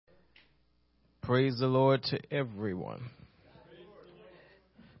Praise the Lord to everyone.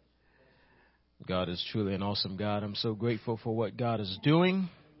 God is truly an awesome God. I'm so grateful for what God is doing.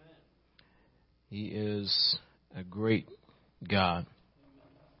 He is a great God.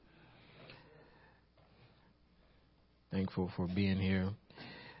 Thankful for being here.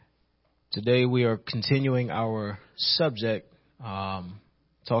 Today we are continuing our subject,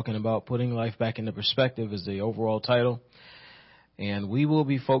 talking about putting life back into perspective is the overall title. And we will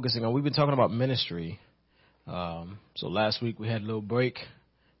be focusing on, we've been talking about ministry. So last week we had a little break,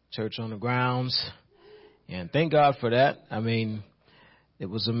 church on the grounds, and thank God for that. I mean, it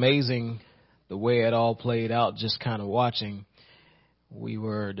was amazing the way it all played out, just kind of watching. We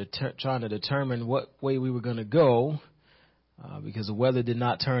were trying to determine what way we were going to go because the weather did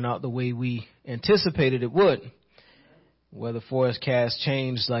not turn out the way we anticipated it would. Weather forecast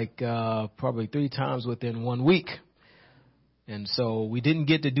changed like probably 3 times within 1 week. And so we didn't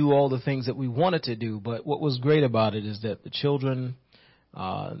get to do all the things that we wanted to do. But what was great about it is that the children,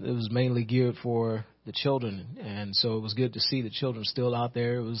 it was mainly geared for the children. And so it was good to see the children still out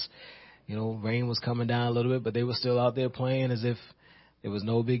there. It was, rain was coming down a little bit, but they were still out there playing as if it was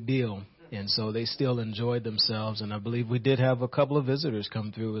no big deal. And so they still enjoyed themselves. And I believe we did have a couple of visitors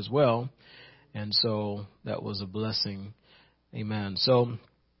come through as well. And so that was a blessing. Amen. So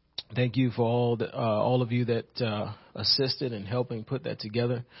thank you for all of you that assisted in helping put that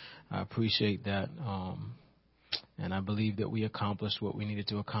together. I appreciate that. And I believe that we accomplished what we needed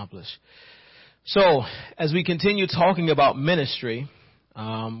to accomplish. So as we continue talking about ministry,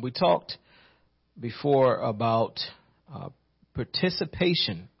 we talked before about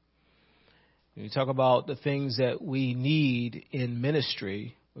participation. When you talk about the things that we need in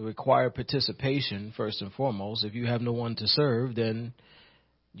ministry, we require participation first and foremost. If you have no one to serve, then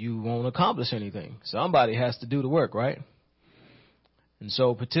you won't accomplish anything. Somebody has to do the work, right? And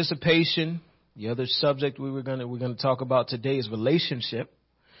so participation, the other subject we're going to talk about today is relationship.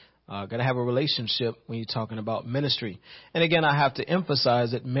 Got to have a relationship when you're talking about ministry. And again, I have to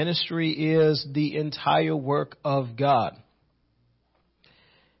emphasize that ministry is the entire work of God.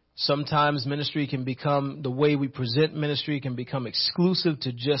 Sometimes ministry can become, the way we present ministry can become exclusive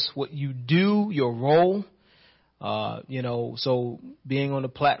to just what you do, your role. So being on the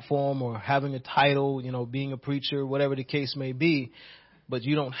platform or having a title, being a preacher, whatever the case may be, but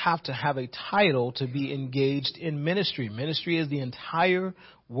you don't have to have a title to be engaged in ministry. Ministry is the entire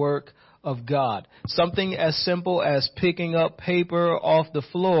work of God. Something as simple as picking up paper off the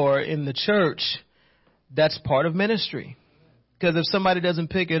floor in the church, that's part of ministry. Because if somebody doesn't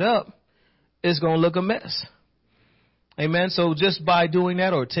pick it up, it's going to look a mess. Amen. So just by doing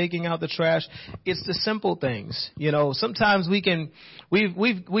that or taking out the trash, it's the simple things. Sometimes we've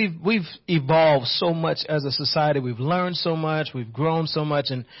evolved so much as a society. We've learned so much. We've grown so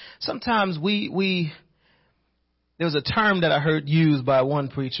much. And sometimes there was a term that I heard used by one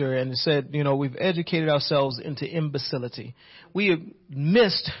preacher, and it said, we've educated ourselves into imbecility. We have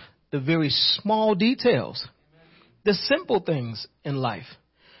missed the very small details, the simple things in life.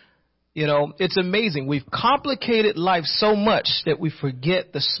 It's amazing. We've complicated life so much that we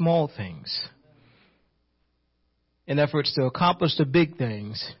forget the small things. In efforts to accomplish the big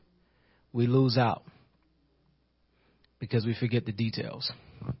things, we lose out because we forget the details.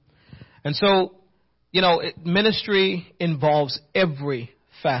 And so, ministry involves every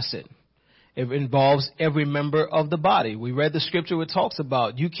facet. It involves every member of the body. We read the scripture where it talks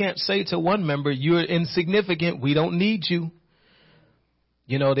about you can't say to one member, you're insignificant, we don't need you.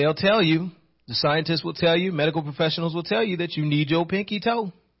 They'll tell you, the scientists will tell you, medical professionals will tell you that you need your pinky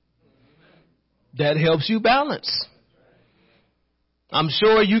toe. That helps you balance. I'm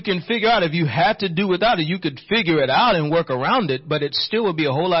sure you can figure out if you had to do without it, you could figure it out and work around it, but it still would be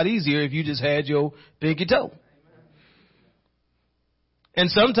a whole lot easier if you just had your pinky toe. And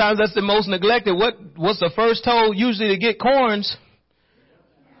sometimes that's the most neglected. What's the first toe usually to get corns?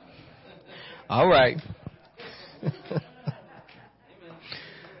 All right.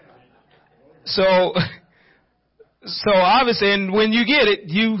 So obviously, and when you get it,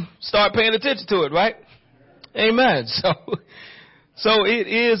 you start paying attention to it, right? Amen. So it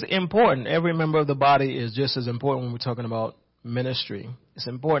is important. Every member of the body is just as important when we're talking about ministry. It's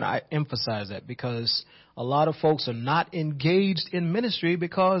important. I emphasize that because a lot of folks are not engaged in ministry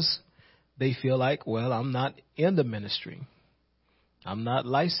because they feel like, well, I'm not in the ministry. I'm not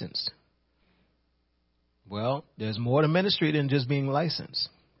licensed. Well, there's more to ministry than just being licensed.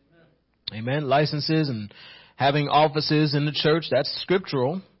 Amen. Licenses and having offices in the church, that's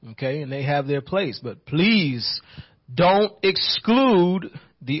scriptural, okay, and they have their place. But please don't exclude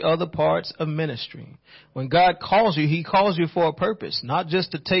the other parts of ministry. When God calls you, he calls you for a purpose, not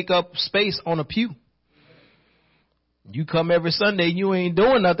just to take up space on a pew. You come every Sunday, you ain't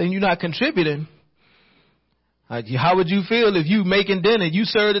doing nothing, you're not contributing. How would you feel if you making dinner, you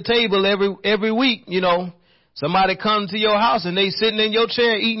serve the table every week, somebody comes to your house and they sitting in your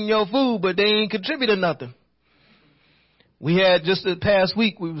chair eating your food, but they ain't contributing nothing. We had just the past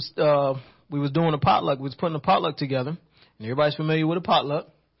week, we was doing a potluck. We was putting a potluck together. And everybody's familiar with a potluck.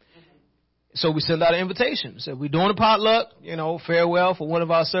 So we sent out an invitation. Said, we're doing a potluck, farewell for one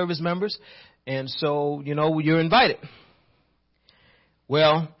of our service members. And so, you're invited.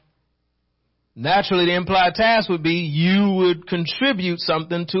 Well, naturally the implied task would be you would contribute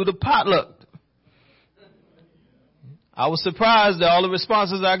something to the potluck. I was surprised at all the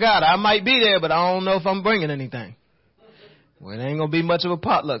responses I got. I might be there, but I don't know if I'm bringing anything. Well, it ain't going to be much of a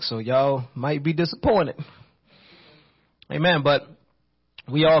potluck, so y'all might be disappointed. Amen. But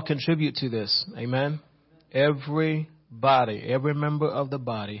we all contribute to this. Amen. Everybody, every member of the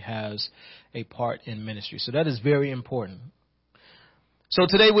body has a part in ministry. So that is very important. So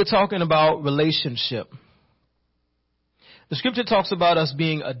today we're talking about relationship. The scripture talks about us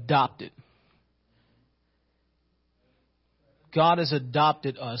being adopted. God has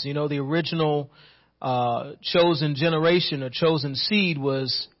adopted us. The original chosen generation or chosen seed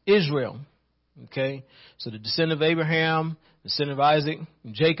was Israel. Okay, so the descendant of Abraham, the descendant of Isaac,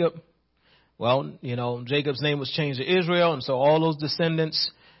 and Jacob. Well, Jacob's name was changed to Israel, and so all those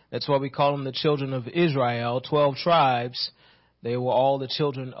descendants, that's why we call them the children of Israel, 12 tribes, they were all the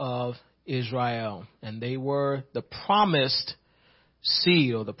children of Israel. And they were the promised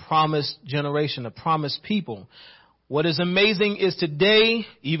seed or the promised generation, the promised people. What is amazing is today,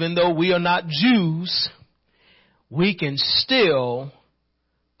 even though we are not Jews, we can still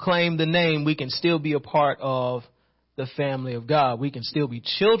claim the name. We can still be a part of the family of God. We can still be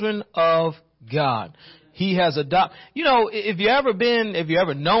children of God. He has adopted. If you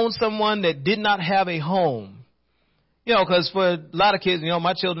ever known someone that did not have a home, because for a lot of kids,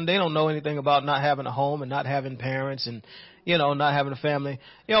 my children, they don't know anything about not having a home and not having parents and, not having a family.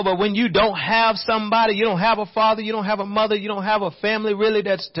 But when you don't have somebody, you don't have a father, you don't have a mother, you don't have a family really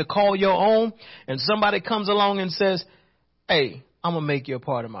that's to call your own, and somebody comes along and says, hey, I'm going to make you a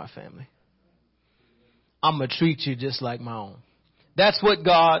part of my family. I'm going to treat you just like my own. That's what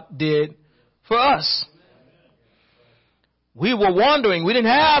God did for us. We were wandering. We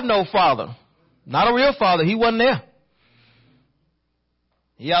didn't have no father. Not a real father. He wasn't there.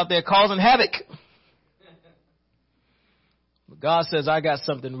 He out there causing havoc. But God says, I got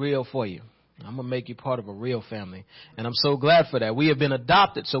something real for you. I'm going to make you part of a real family. And I'm so glad for that. We have been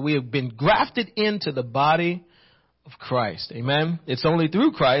adopted. So we have been grafted into the body of Christ. Amen. It's only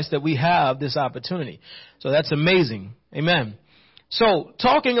through Christ that we have this opportunity. So that's amazing. Amen. So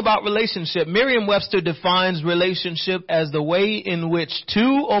talking about relationship, Merriam-Webster defines relationship as the way in which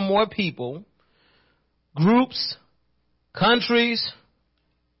two or more people, groups, countries,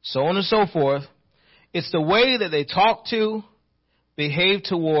 so on and so forth, it's the way that they talk to, behave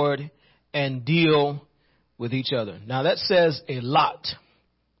toward, and deal with each other. Now that says a lot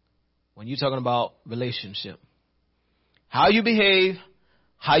when you're talking about relationship. How you behave,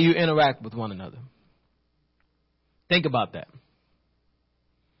 how you interact with one another. Think about that.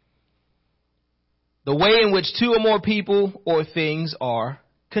 The way in which two or more people or things are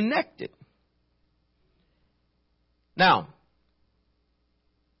connected. Now,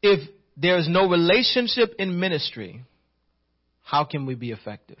 if there's no relationship in ministry, how can we be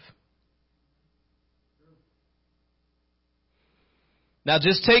effective? Now,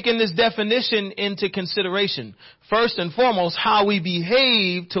 just taking this definition into consideration, first and foremost, how we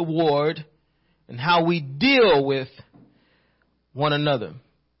behave toward and how we deal with one another.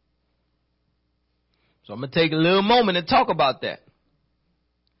 So I'm going to take a little moment and talk about that.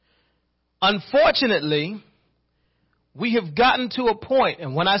 Unfortunately, we have gotten to a point,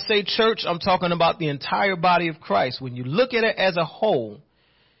 and when I say church, I'm talking about the entire body of Christ. When you look at it as a whole,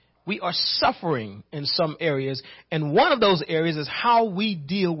 we are suffering in some areas, and one of those areas is how we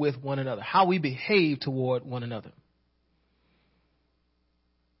deal with one another, how we behave toward one another.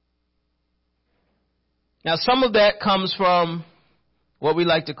 Now, some of that comes from what we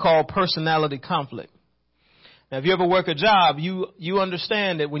like to call personality conflict. Now, if you ever work a job, you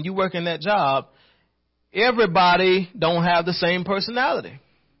understand that when you work in that job, everybody don't have the same personality.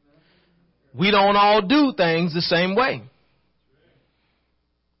 We don't all do things the same way.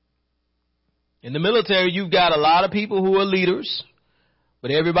 In the military, you've got a lot of people who are leaders,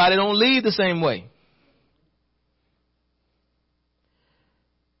 but everybody don't lead the same way.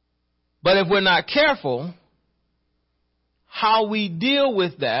 But if we're not careful, how we deal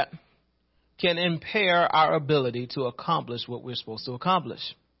with that can impair our ability to accomplish what we're supposed to accomplish.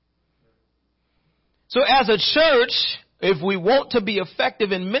 So as a church, if we want to be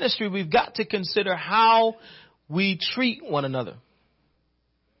effective in ministry, we've got to consider how we treat one another.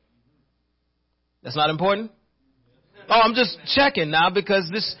 That's not important? Oh, I'm just checking now because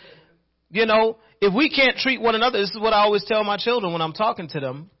this, if we can't treat one another, this is what I always tell my children when I'm talking to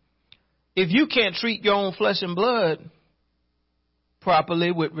them. If you can't treat your own flesh and blood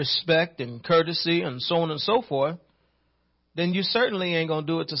properly with respect and courtesy and so on and so forth, then you certainly ain't going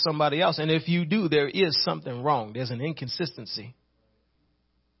to do it to somebody else. And if you do, there is something wrong. There's an inconsistency.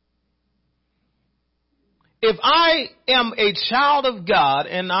 If I am a child of God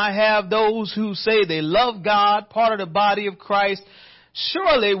and I have those who say they love God, part of the body of Christ,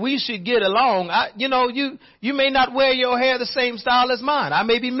 surely we should get along. You may not wear your hair the same style as mine. I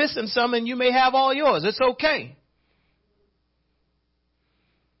may be missing some and you may have all yours. It's okay.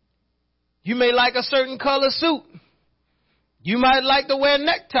 You may like a certain color suit. You might like to wear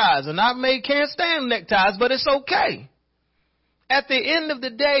neckties, and I can't stand neckties, but it's okay. At the end of the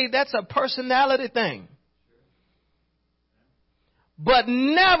day, that's a personality thing. But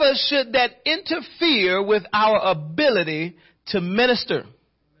never should that interfere with our ability to minister.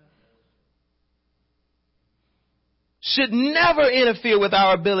 Should never interfere with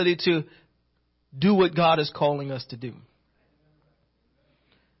our ability to do what God is calling us to do.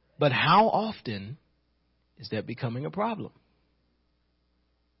 But how often is that becoming a problem?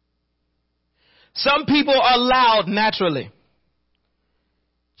 Some people are loud naturally.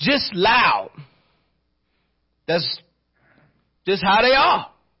 Just loud. That's just how they are.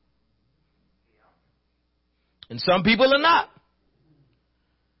 And some people are not.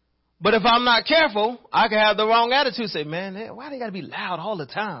 But if I'm not careful, I can have the wrong attitude. Say, man, why they got to be loud all the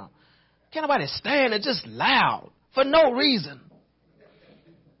time? Can't nobody stand it just loud for no reason.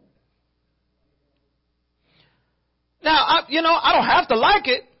 Now, I don't have to like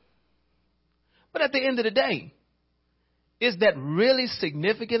it. But at the end of the day, is that really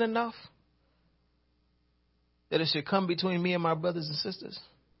significant enough that it should come between me and my brothers and sisters?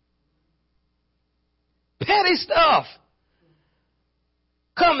 Petty stuff.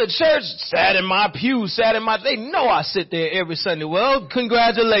 Come to church, sat in my pew, they know I sit there every Sunday. Well,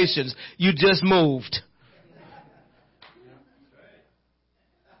 congratulations, you just moved.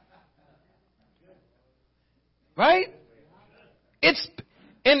 Right?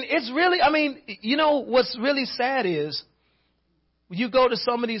 It's really, what's really sad is you go to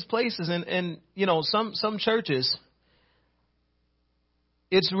some of these places and some churches,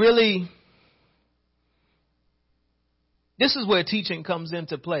 it's really, this is where teaching comes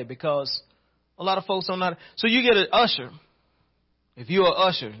into play because a lot of folks don't know. So you get an usher. If you're an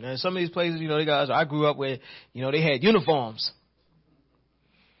usher, now some of these places, they got, I grew up where, they had uniforms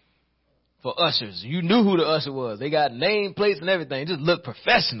for ushers. You knew who the usher was. They got name plates and everything. It just looked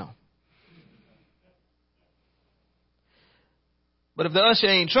professional. But if the usher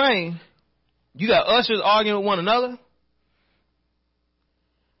ain't trained, you got ushers arguing with one another.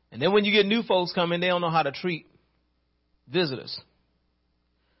 And then when you get new folks coming, they don't know how to treat visitors.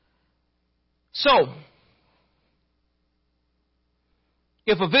 So,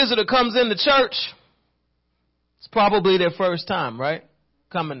 if a visitor comes into church, it's probably their first time, right?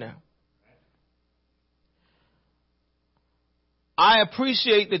 Coming there. I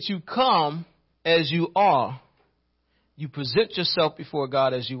appreciate that you come as you are. You present yourself before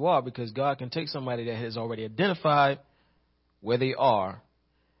God as you are because God can take somebody that has already identified where they are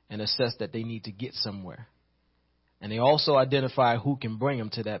and assess that they need to get somewhere. And they also identify who can bring them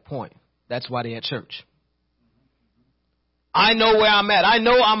to that point. That's why they're at church. I know where I'm at. I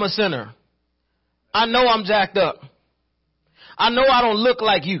know I'm a sinner. I know I'm jacked up. I know I don't look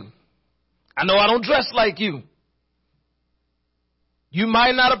like you. I know I don't dress like you. You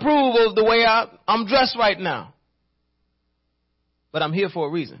might not approve of the way I'm dressed right now. But I'm here for a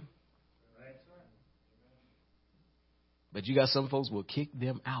reason. But you got some folks who will kick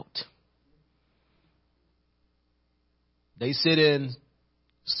them out. They sit in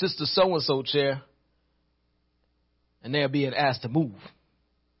Sister So-and-so chair and they're being asked to move.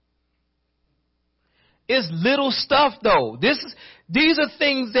 It's little stuff though. These are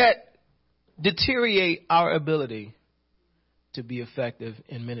things that deteriorate our ability to be effective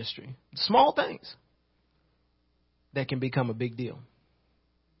in ministry. Small things that can become a big deal.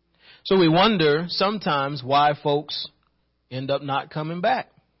 So we wonder sometimes why folks end up not coming back.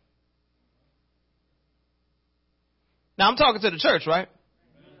 Now I'm talking to the church, right?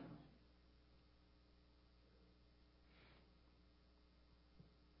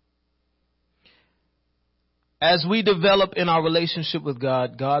 As we develop in our relationship with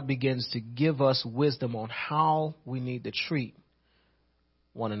God, God begins to give us wisdom on how we need to treat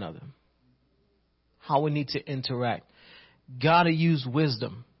one another, how we need to interact. Gotta use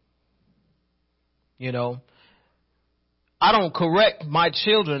wisdom. You know, I don't correct my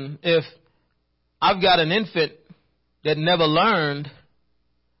children if I've got an infant that never learned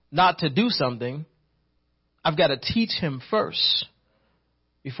not to do something. I've got to teach him first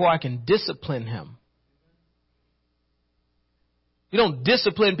before I can discipline him. You don't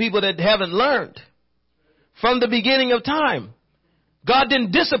discipline people that haven't learned. From the beginning of time, God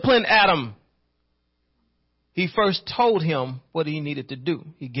didn't discipline Adam. He first told him what he needed to do.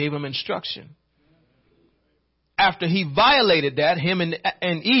 He gave him instruction. After he violated that, him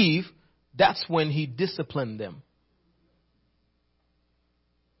and Eve, that's when he disciplined them.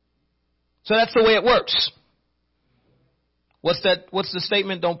 So that's the way it works. What's the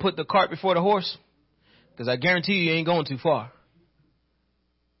statement? Don't put the cart before the horse. Because I guarantee you ain't going too far.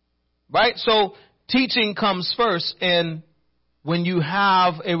 Right? So teaching comes first, and when you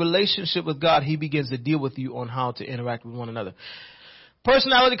have a relationship with God, he begins to deal with you on how to interact with one another.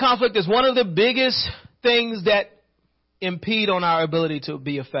 Personality conflict is one of the biggest things that impede on our ability to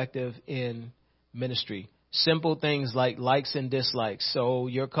be effective in ministry. Simple things like likes and dislikes. So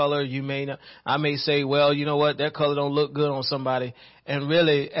your color, I may say, well, you know what, that color don't look good on somebody. And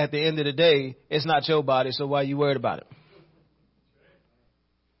really, at the end of the day, it's not your body, so why are you worried about it?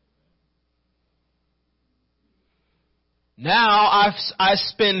 Now I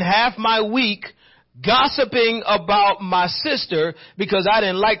spend half my week gossiping about my sister because I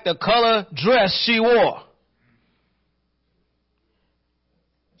didn't like the color dress she wore.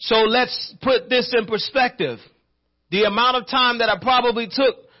 So let's put this in perspective. The amount of time that I probably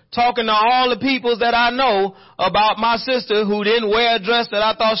took talking to all the people that I know about my sister who didn't wear a dress that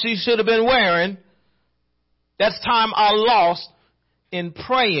I thought she should have been wearing, that's time I lost in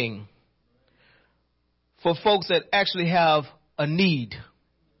praying for folks that actually have a need.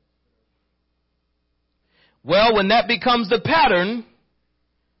 Well, when that becomes the pattern,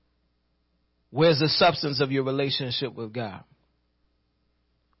 where's the substance of your relationship with God?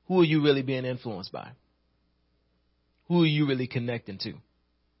 Who are you really being influenced by? Who are you really connecting to?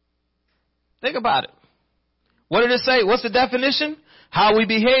 Think about it. What did it say? What's the definition? How we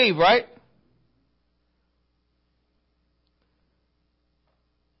behave, right?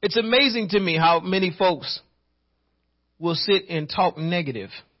 It's amazing to me how many folks will sit and talk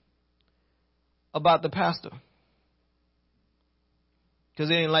negative about the pastor because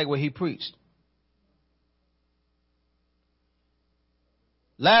they didn't like what he preached.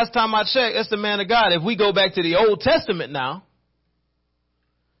 Last time I checked, that's the man of God. If we go back to the Old Testament now,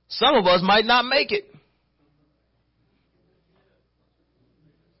 some of us might not make it.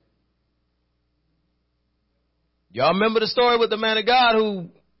 Y'all remember the story with the man of God who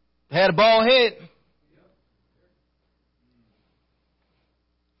had a bald head?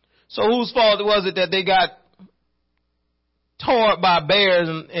 So whose fault was it that they got tore up by bears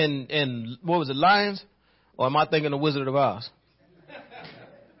and what was it, lions? Or am I thinking of Wizard of Oz?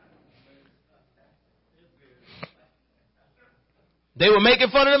 They were making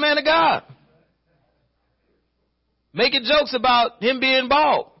fun of the man of God. Making jokes about him being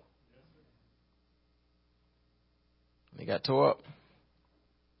bald. He got tore up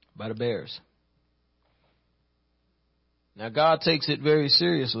by the bears. Now God takes it very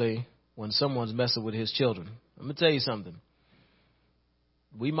seriously when someone's messing with his children. I'm going to tell you something.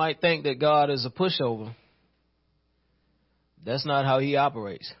 We might think that God is a pushover. That's not how he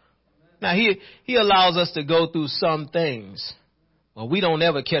operates. Now he allows us to go through some things. Well, we don't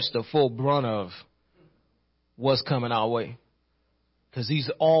ever catch the full brunt of what's coming our way. Because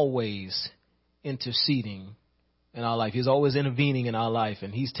he's always interceding in our life. He's always intervening in our life.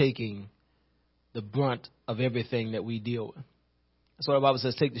 And he's taking the brunt of everything that we deal with. That's why the Bible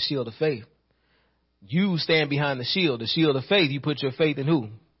says, take the shield of faith. You stand behind the shield of faith. You put your faith in who?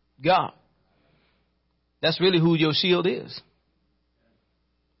 God. That's really who your shield is.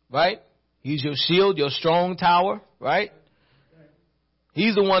 Right? He's your shield, your strong tower. Right?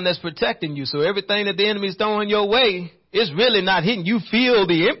 He's the one that's protecting you. So everything that the enemy is throwing your way is really not hitting. You feel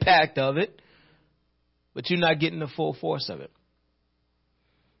the impact of it, but you're not getting the full force of it.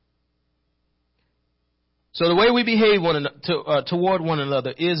 So the way we behave toward one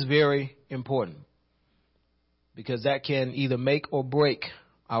another is very important, because that can either make or break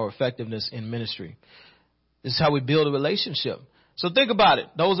our effectiveness in ministry. This is how we build a relationship. So think about it.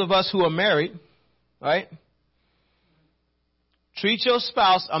 Those of us who are married, right? Treat your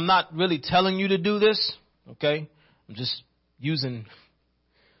spouse. I'm not really telling you to do this, okay? I'm just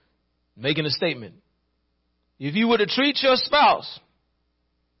making a statement. if you were to treat your spouse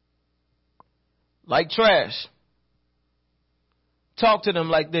like trash, talk to them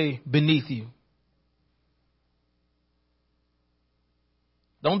like they beneath you,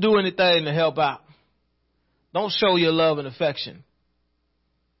 don't do anything to help out, don't show your love and affection,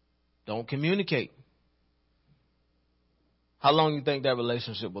 don't communicate, how long do you think that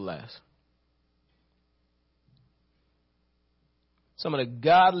relationship will last? Some of the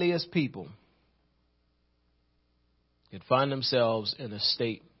godliest people could find themselves in a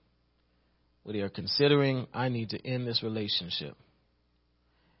state where they are considering, I need to end this relationship.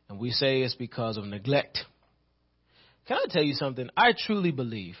 And we say it's because of neglect. Can I tell you something? I truly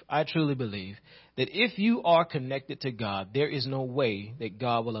believe that if you are connected to God, there is no way that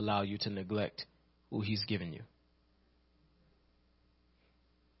God will allow you to neglect who He's given you.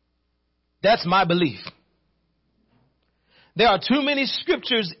 That's my belief. There are too many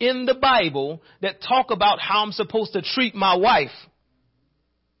scriptures in the Bible that talk about how I'm supposed to treat my wife.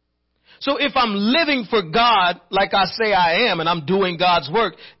 So if I'm living for God like I say I am and I'm doing God's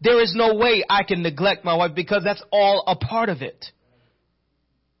work, there is no way I can neglect my wife because that's all a part of it.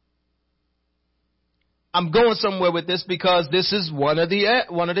 I'm going somewhere with this because this is one of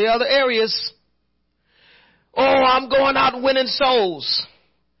the other areas. Oh, I'm going out winning souls.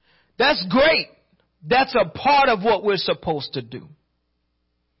 That's great. That's a part of what we're supposed to do.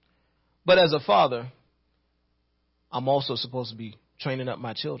 But as a father, I'm also supposed to be training up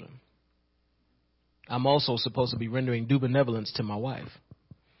my children. I'm also supposed to be rendering due benevolence to my wife.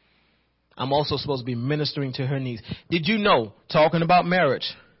 I'm also supposed to be ministering to her needs. Did you know, talking about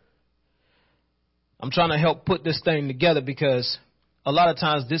marriage, I'm trying to help put this thing together because a lot of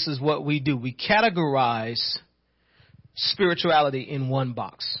times this is what we do. We categorize spirituality in one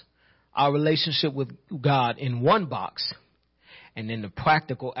box. Our relationship with God in one box, and then the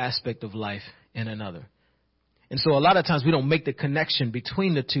practical aspect of life in another. And so a lot of times we don't make the connection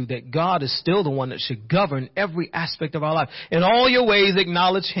between the two, that God is still the one that should govern every aspect of our life. In all your ways,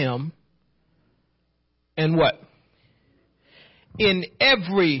 acknowledge Him. And what? In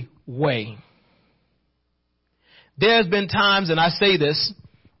every way. There's been times, and I say this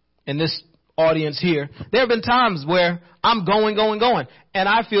in this audience here, there have been times where I'm going, and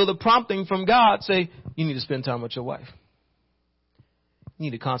I feel the prompting from God say, you need to spend time with your wife. You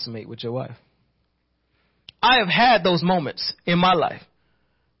need to consummate with your wife. I have had those moments in my life.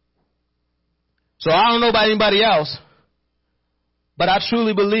 So I don't know about anybody else, but I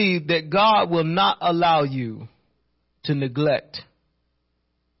truly believe that God will not allow you to neglect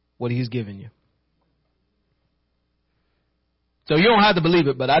what He's given you. So you don't have to believe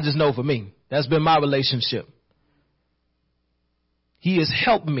it, but I just know for me, that's been my relationship. He has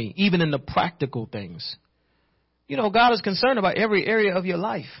helped me, even in the practical things. You know, God is concerned about every area of your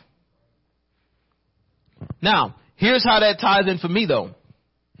life. Now, here's how that ties in for me, though.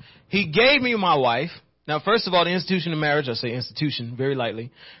 He gave me my wife. Now, first of all, the institution of marriage, I say institution very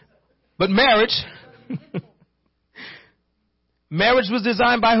lightly. But marriage, marriage was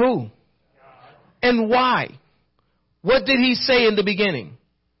designed by who? And why? What did He say in the beginning?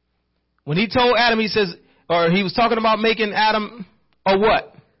 When He told Adam, He says, or He was talking about making Adam a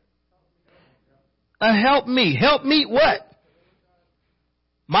what? A help me. Help me what?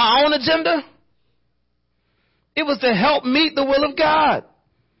 My own agenda? It was to help meet the will of God.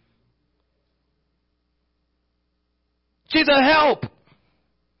 She's a help.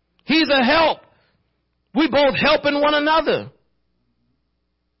 He's a help. We both helping one another.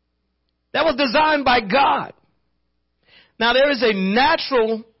 That was designed by God. Now there is a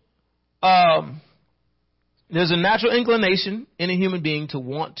natural inclination in a human being to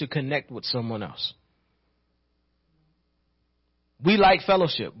want to connect with someone else. We like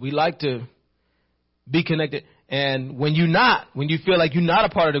fellowship. We like to be connected. And when you feel like you're not a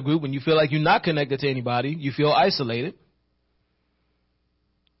part of the group, when you feel like you're not connected to anybody, you feel isolated.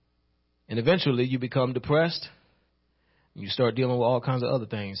 And eventually you become depressed. You start dealing with all kinds of other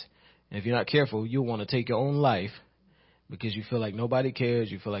things. And if you're not careful, you'll want to take your own life because you feel like nobody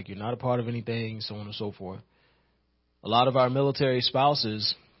cares. You feel like you're not a part of anything, so on and so forth. A lot of our military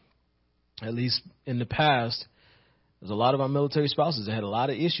spouses, at least in the past, there's a lot of our military spouses that had a lot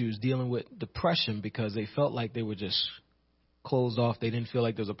of issues dealing with depression because they felt like they were just closed off. They didn't feel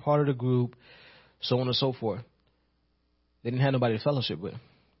like there was a part of the group, so on and so forth. They didn't have nobody to fellowship with.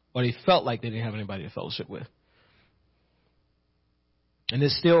 Or they felt like they didn't have anybody to fellowship with. And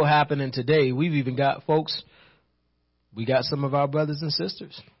it's still happening today. We've even got folks, we got some of our brothers and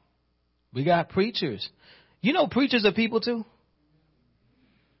sisters. We got preachers. You know preachers are people too.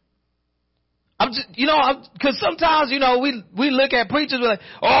 I'm because sometimes, we look at preachers, we're like,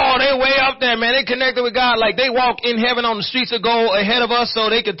 oh, they're way up there, man. They connected with God. Like they walk in heaven on the streets of gold ahead of us so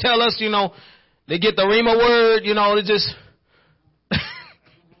they could tell us, they get the Rhema word, they just.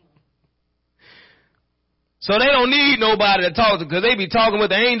 So they don't need nobody to talk to because they be talking with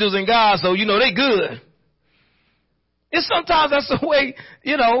the angels and God. So, they good. And sometimes that's the way,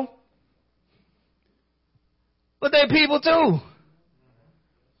 but they're people too.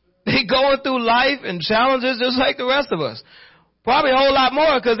 They going through life and challenges just like the rest of us. Probably a whole lot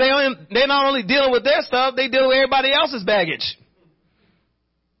more because they're not only dealing with their stuff, they deal with everybody else's baggage.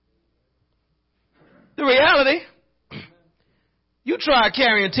 The reality, you try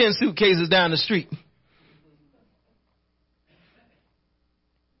carrying 10 suitcases down the street.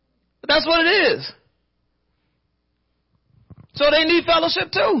 But that's what it is. So they need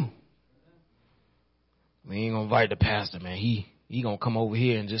fellowship too. We ain't gonna invite the pastor, man. He gonna come over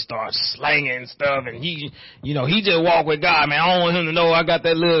here and just start slanging stuff, and he just walk with God, man. I don't want him to know I got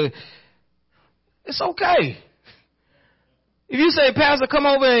that little. It's okay. If you say, Pastor, come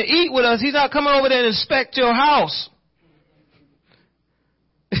over and eat with us, he's not coming over there and inspect your house.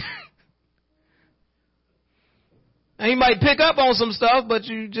 And he might pick up on some stuff, but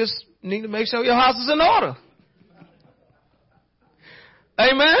you just need to make sure your house is in order.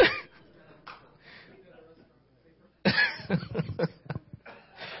 Amen.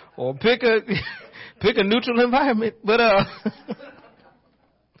 Or pick a neutral environment, but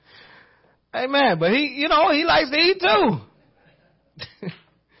amen. But he likes to eat too.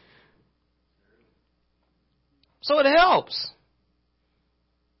 So it helps.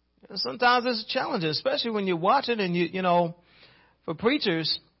 Sometimes it's challenging, especially when you're watching and for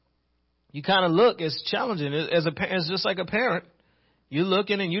preachers, you kind of look, it's challenging. It's just like a parent. You're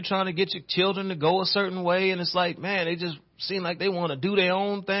looking and you're trying to get your children to go a certain way, and it's like, man, they just seem like they want to do their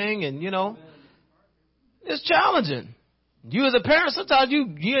own thing, and it's challenging. You as a parent, sometimes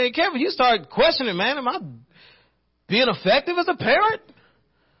you ain't careful. You start questioning, man, am I being effective as a parent?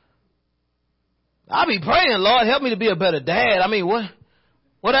 I'll be praying, Lord, help me to be a better dad. I mean,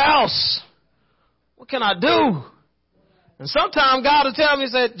 what else? What can I do? And sometimes God will tell me,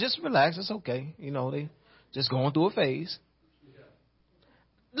 say, just relax, it's okay. They just going through a phase.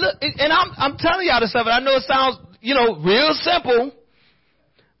 Look, and I'm telling y'all this stuff, and I know it sounds, real simple,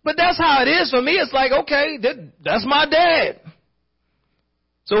 but that's how it is for me. It's like, okay, that's my dad.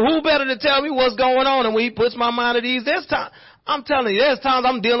 So who better to tell me what's going on? And when he puts my mind at ease, I'm telling you, there's times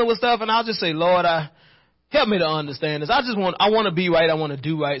I'm dealing with stuff, and I'll just say, Lord, help me to understand this. I want to be right. I want to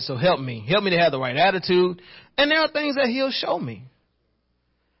do right. So help me to have the right attitude. And there are things that he'll show me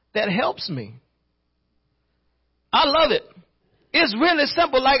that helps me. I love it. It's really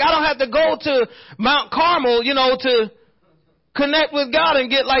simple. Like, I don't have to go to Mount Carmel, to connect with God and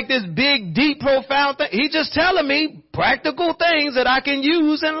get like this big, deep, profound thing. He's just telling me practical things that I can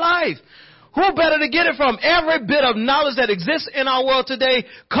use in life. Who better to get it from? Every bit of knowledge that exists in our world today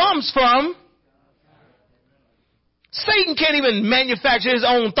comes from Satan. Can't even manufacture his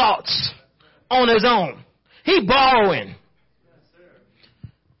own thoughts on his own. He borrowing.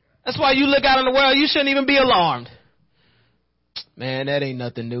 That's why you look out in the world, you shouldn't even be alarmed. Man, that ain't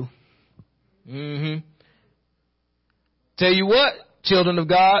nothing new. Tell you what, children of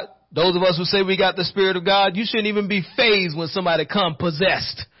God, those of us who say we got the Spirit of God, you shouldn't even be fazed when somebody come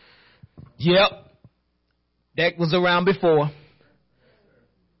possessed. Yep. That was around before.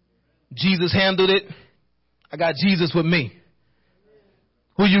 Jesus handled it. I got Jesus with me.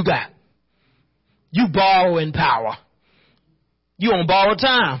 Who you got? You borrowing power. You on borrowed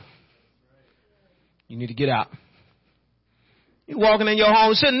time. You need to get out. You walking in your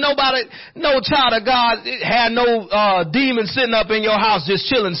home, shouldn't no child of God had no demon sitting up in your house just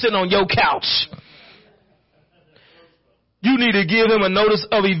chilling, sitting on your couch. You need to give him a notice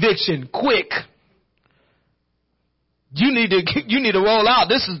of eviction, quick. You need to roll out.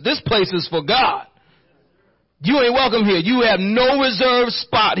 This place is for God. You ain't welcome here. You have no reserved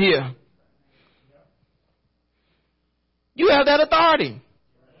spot here. You have that authority.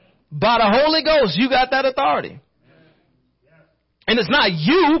 By the Holy Ghost, you got that authority. And it's not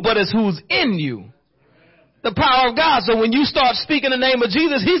you, but it's who's in you. The power of God. So when you start speaking the name of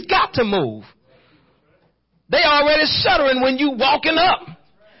Jesus, he's got to move. They already shuddering when you walking up.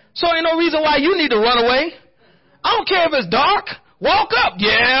 So ain't no reason why you need to run away. I don't care if it's dark. Walk up.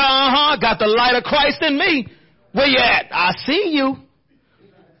 Yeah, got the light of Christ in me. Where you at? I see you.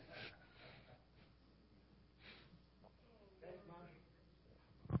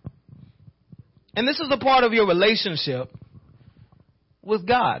 And this is a part of your relationship with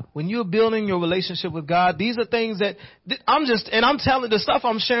God, when you're building your relationship with God, these are things that I'm telling, the stuff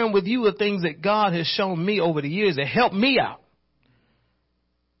I'm sharing with you are things that God has shown me over the years that helped me out.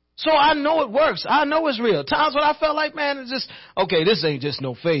 So I know it works. I know it's real. Times when I felt like, man, it's just, okay, this ain't just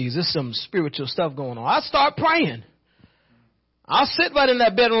no phase. There's some spiritual stuff going on. I start praying. I'll sit right in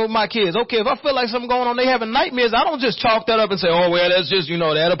that bedroom with my kids. Okay, if I feel like something going on, they having nightmares, I don't just chalk that up and say, oh, well, that's just,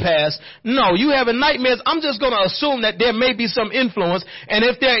 that'll pass. No, you having nightmares, I'm just going to assume that there may be some influence. And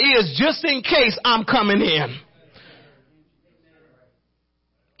if there is, just in case, I'm coming in.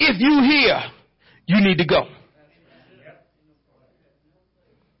 If you hear, you need to go.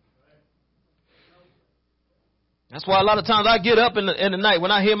 That's why a lot of times I get up in the night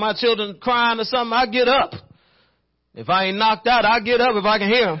when I hear my children crying or something, I get up. If I ain't knocked out, I get up if I can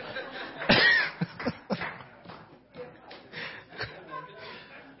hear them.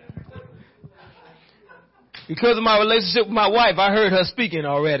 Because of my relationship with my wife, I heard her speaking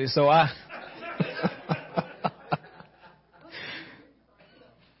already, so I...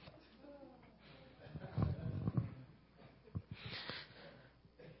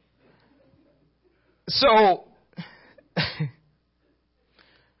 So,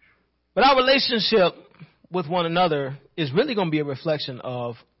 but our relationship with one another is really going to be a reflection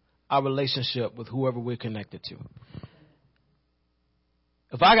of our relationship with whoever we're connected to.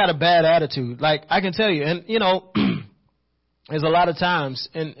 If I got a bad attitude, like I can tell you, and there's a lot of times,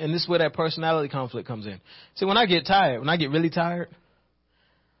 and this is where that personality conflict comes in. See, when I get really tired,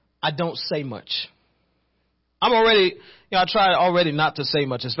 I don't say much. I try already not to say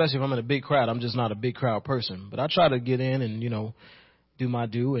much, especially if I'm in a big crowd. I'm just not a big crowd person. But I try to get in and, do my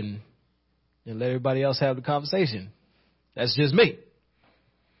due and let everybody else have the conversation. That's just me.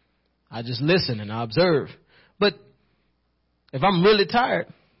 I just listen and I observe. But if I'm really tired,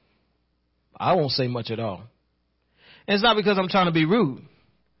 I won't say much at all. And it's not because I'm trying to be rude.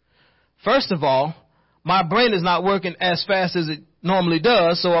 First of all, my brain is not working as fast as it normally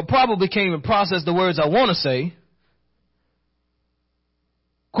does, so I probably can't even process the words I want to say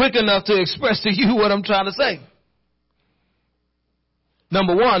quick enough to express to you what I'm trying to say.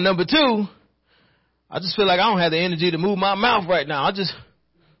 Number one. Number two, I just feel like I don't have the energy to move my mouth right now. So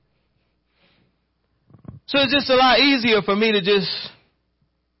it's just a lot easier for me to just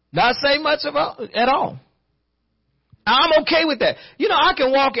not say much at all. I'm okay with that. I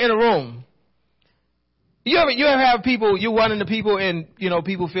can walk in a room. You ever have people, you run into people and,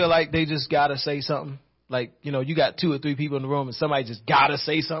 people feel like they just got to say something? Like, you got 2 or 3 people in the room and somebody just got to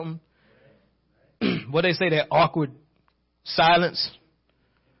say something. What they say, that awkward silence.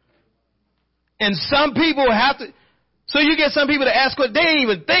 And some people have to, so you get some people to ask what they ain't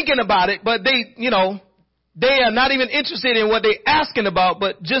even thinking about it, but they are not even interested in what they're asking about,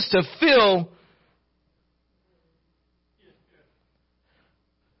 but just to feel.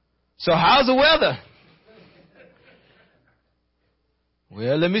 So how's the weather?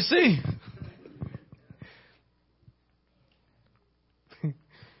 Well, let me see.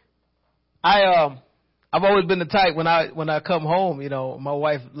 I've always been the type when I come home, my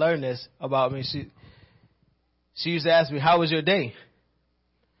wife learned this about me. She used to ask me, how was your day?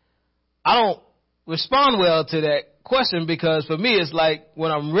 I don't respond well to that question because for me it's like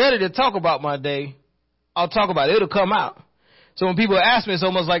when I'm ready to talk about my day, I'll talk about it. It'll come out. So when people ask me, it's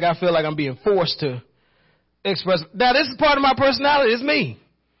almost like I feel like I'm being forced to express. Now this is part of my personality. It's me.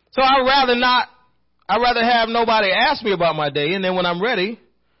 So I'd rather have nobody ask me about my day, and then when I'm ready,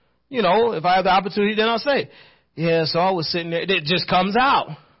 if I have the opportunity, then I'll say, yeah, so I was sitting there. It just comes out.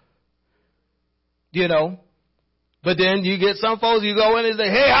 But then you get some folks, you go in and say,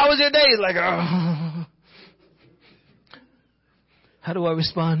 hey, how was your day? It's like, oh, how do I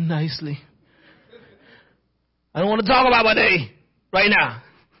respond nicely? I don't want to talk about my day right now.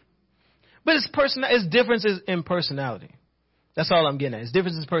 But it's differences in personality. That's all I'm getting at. It's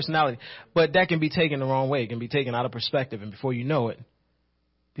differences in personality. But that can be taken the wrong way. It can be taken out of perspective. And before you know it,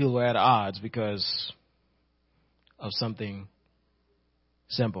 people are at odds because of something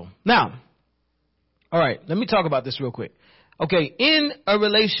simple. Now, all right, let me talk about this real quick. Okay, in a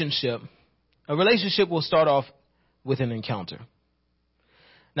relationship will start off with an encounter.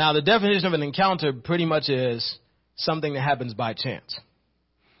 Now, the definition of an encounter pretty much is something that happens by chance.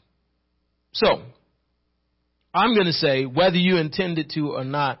 So, I'm going to say, whether you intended to or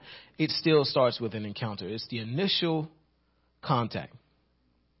not, it still starts with an encounter. It's the initial contact.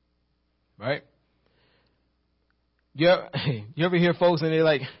 Right? You ever hear folks and they're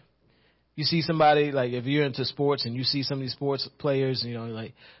like, you see somebody, like if you're into sports and you see some of these sports players,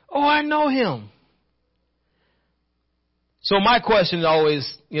 like, oh, I know him. So my question is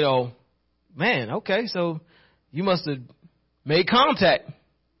always, man, okay, so you must have made contact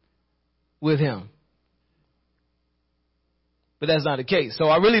with him. But that's not the case. So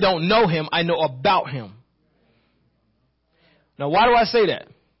I really don't know him. I know about him. Now, why do I say that?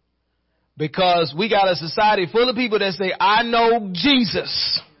 Because we got a society full of people that say, I know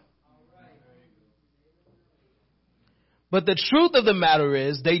Jesus. But the truth of the matter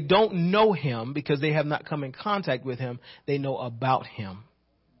is they don't know him because they have not come in contact with him. They know about him.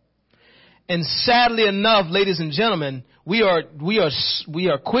 And sadly enough, ladies and gentlemen, we are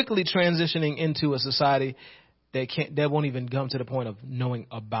quickly transitioning into a society that won't even come to the point of knowing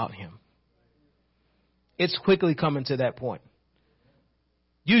about him. It's quickly coming to that point.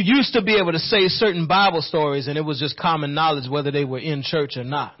 You used to be able to say certain Bible stories and it was just common knowledge whether they were in church or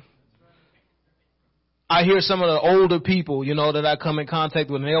not. I hear some of the older people, that I come in contact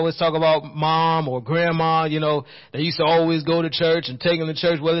with, and they always talk about mom or grandma, they used to always go to church and take them to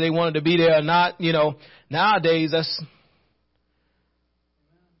church whether they wanted to be there or not. Nowadays it's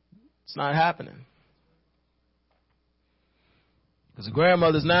not happening. Because the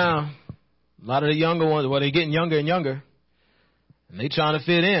grandmothers now, a lot of the younger ones, they're getting younger and younger, and they trying to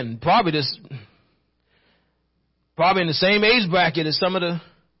fit in. Probably in the same age bracket as some of the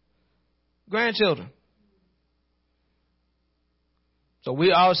grandchildren. So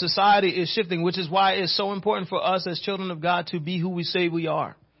our society is shifting, which is why it's so important for us as children of God to be who we say we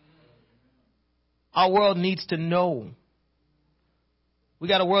are. Our world needs to know. We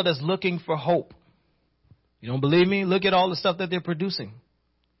got a world that's looking for hope. You don't believe me? Look at all the stuff that they're producing.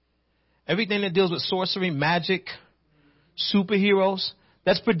 Everything that deals with sorcery, magic, superheroes.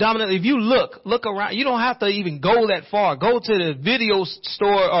 That's predominantly, if you look around, you don't have to even go that far. Go to the video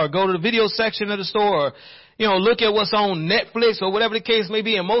store or go to the video section of the store or, look at what's on Netflix or whatever the case may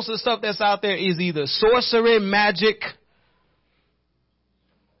be. And most of the stuff that's out there is either sorcery, magic.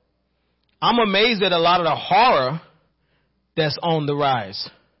 I'm amazed at a lot of the horror that's on the rise.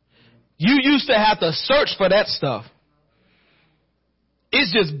 You used to have to search for that stuff.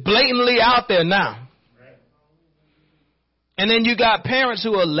 It's just blatantly out there now. And then you got parents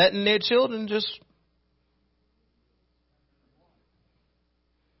who are letting their children just.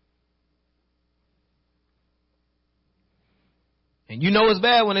 And it's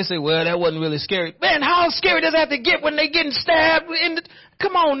bad when they say, well, that wasn't really scary. Man, how scary does that have to get when they getting stabbed?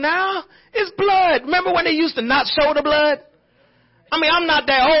 Come on now. It's blood. Remember when they used to not show the blood? I mean, I'm not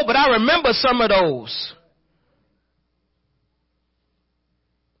that old, but I remember some of those.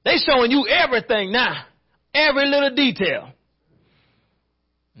 They showing you everything now. Every little detail.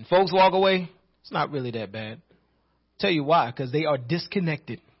 And folks walk away. It's not really that bad. Tell you why. Because they are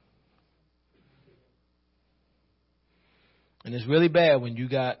disconnected. And it's really bad when you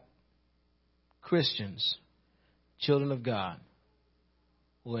got Christians, children of God,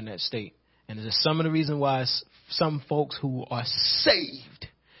 who are in that state. And it's some of the reason why some folks who are saved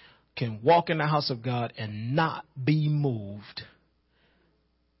can walk in the house of God and not be moved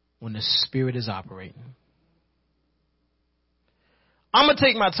when the Spirit is operating. I'm going to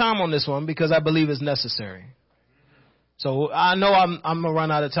take my time on this one because I believe it's necessary. So I know I'm going to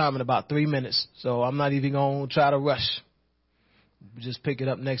run out of time in about 3 minutes. So I'm not even going to try to rush. We'll just pick it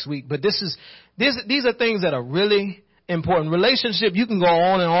up next week. But these are things that are really important. Relationship, you can go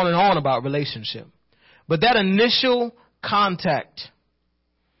on and on and on about relationship. But that initial contact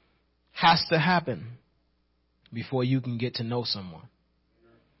has to happen before you can get to know someone.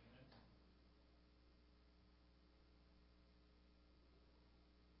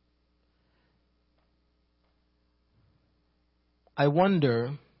 I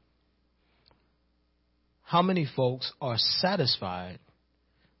wonder how many folks are satisfied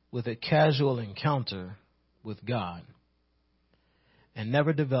with a casual encounter with God and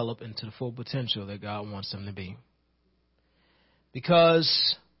never develop into the full potential that God wants them to be.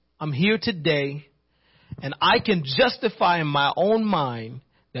 Because I'm here today and I can justify in my own mind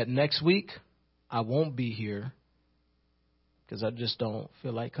that next week I won't be here because I just don't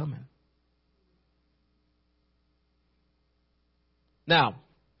feel like coming. Now,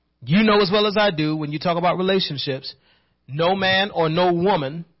 you know as well as I do, when you talk about relationships, no man or no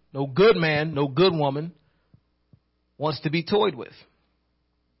woman, no good man, no good woman wants to be toyed with.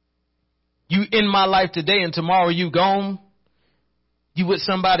 You in my life today and tomorrow you gone, you with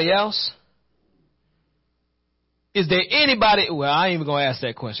somebody else? Is there anybody, well, I ain't even going to ask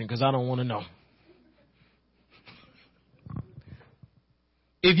that question because I don't want to know.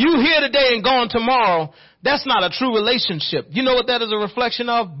 If you here today and gone tomorrow, that's not a true relationship. You know what that is a reflection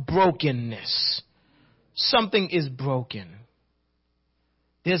of? Brokenness. Something is broken.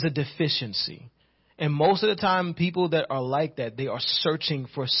 There's a deficiency. And most of the time, people that are like that, they are searching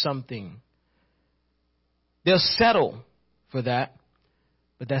for something. They'll settle for that,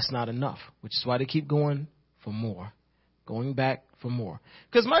 but that's not enough, which is why they keep going for more, going back for more.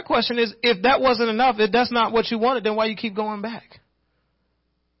 Because my question is, if that wasn't enough, if that's not what you wanted, then why you keep going back?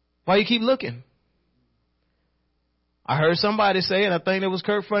 Why you keep looking? I heard somebody say, and I think it was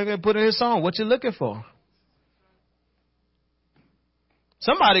Kirk Franklin put in his song, what you looking for?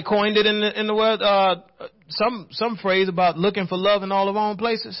 Somebody coined it in the word, some phrase about looking for love in all the wrong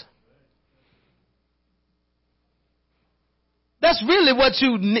places. That's really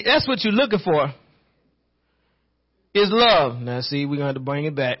that's what you're looking for, is love. Now see, we're going to have to bring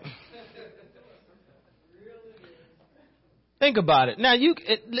it back. Think about it. Now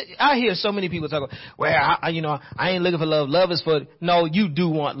I hear so many people talk about, well, I ain't looking for love. Love is for, no, you do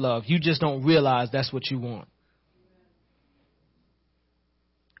want love. You just don't realize that's what you want.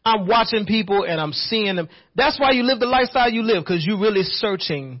 I'm watching people and I'm seeing them. That's why you live the lifestyle you live, because you're really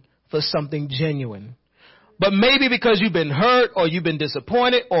searching for something genuine. But maybe because you've been hurt or you've been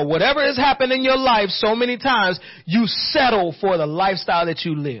disappointed or whatever has happened in your life so many times, you settle for the lifestyle that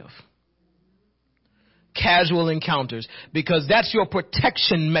you live. Casual encounters, because that's your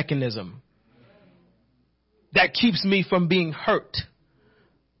protection mechanism that keeps me from being hurt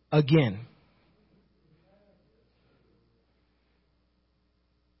again.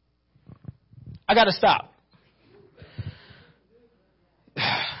 I got to stop.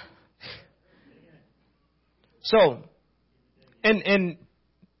 So, and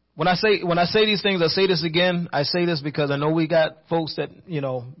when I say these things, I say this again. I say this because I know we got folks that,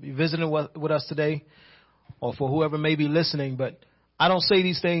 visiting with us today, or for whoever may be listening, but I don't say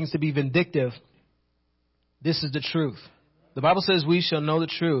these things to be vindictive. This is the truth. The Bible says we shall know the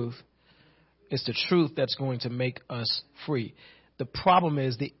truth. It's the truth that's going to make us free. The problem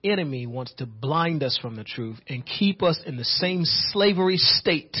is the enemy wants to blind us from the truth and keep us in the same slavery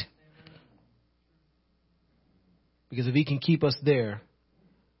state. Because if he can keep us there,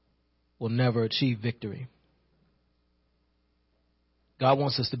 we'll never achieve victory. God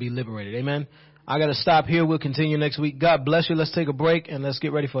wants us to be liberated. Amen. I got to stop here. We'll continue next week. God bless you. Let's take a break and let's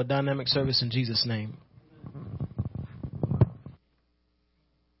get ready for a dynamic service in Jesus' name.